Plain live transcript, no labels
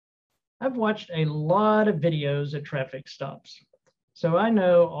I've watched a lot of videos at traffic stops, so I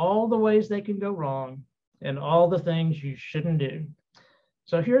know all the ways they can go wrong and all the things you shouldn't do.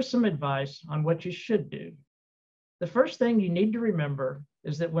 So here's some advice on what you should do. The first thing you need to remember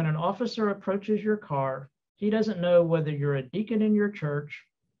is that when an officer approaches your car, he doesn't know whether you're a deacon in your church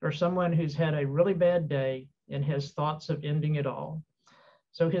or someone who's had a really bad day and has thoughts of ending it all.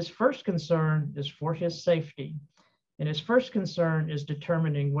 So his first concern is for his safety, and his first concern is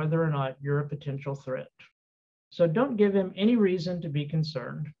determining whether or not you're a potential threat. So don't give him any reason to be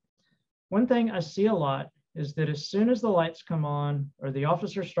concerned. One thing I see a lot is that as soon as the lights come on or the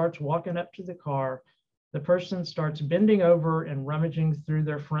officer starts walking up to the car, the person starts bending over and rummaging through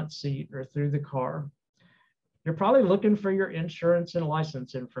their front seat or through the car. You're probably looking for your insurance and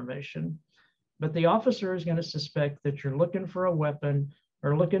license information, but the officer is going to suspect that you're looking for a weapon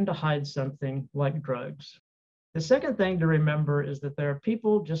or looking to hide something like drugs. The second thing to remember is that there are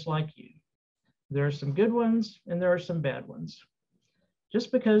people just like you. There are some good ones and there are some bad ones.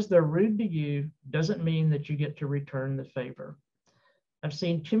 Just because they're rude to you doesn't mean that you get to return the favor. I've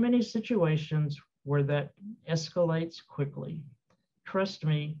seen too many situations where that escalates quickly. Trust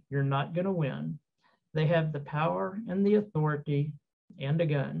me, you're not going to win. They have the power and the authority and a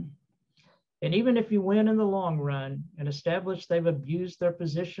gun. And even if you win in the long run and establish they've abused their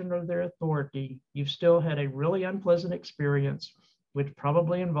position or their authority, you've still had a really unpleasant experience, which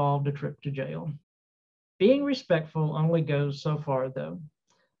probably involved a trip to jail. Being respectful only goes so far, though.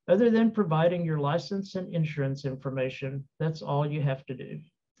 Other than providing your license and insurance information, that's all you have to do.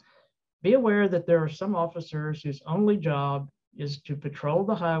 Be aware that there are some officers whose only job is to patrol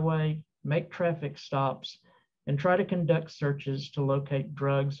the highway, make traffic stops, and try to conduct searches to locate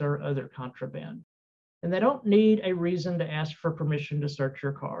drugs or other contraband. And they don't need a reason to ask for permission to search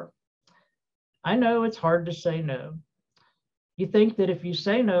your car. I know it's hard to say no. You think that if you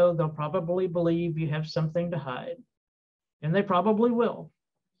say no, they'll probably believe you have something to hide, and they probably will.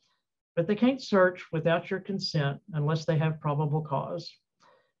 But they can't search without your consent unless they have probable cause.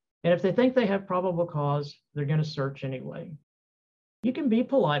 And if they think they have probable cause, they're going to search anyway. You can be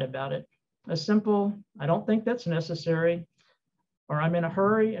polite about it. A simple, I don't think that's necessary, or I'm in a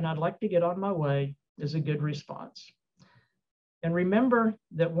hurry and I'd like to get on my way is a good response. And remember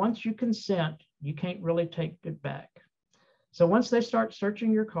that once you consent, you can't really take it back. So once they start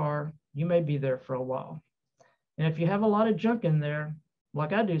searching your car, you may be there for a while. And if you have a lot of junk in there,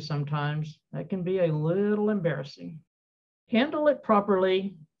 like I do sometimes, that can be a little embarrassing. Handle it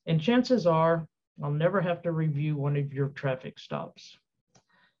properly, and chances are I'll never have to review one of your traffic stops.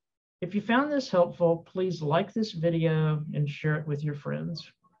 If you found this helpful, please like this video and share it with your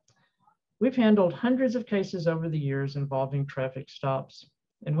friends. We've handled hundreds of cases over the years involving traffic stops,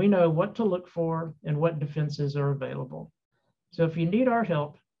 and we know what to look for and what defenses are available. So if you need our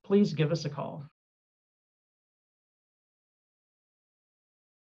help, please give us a call.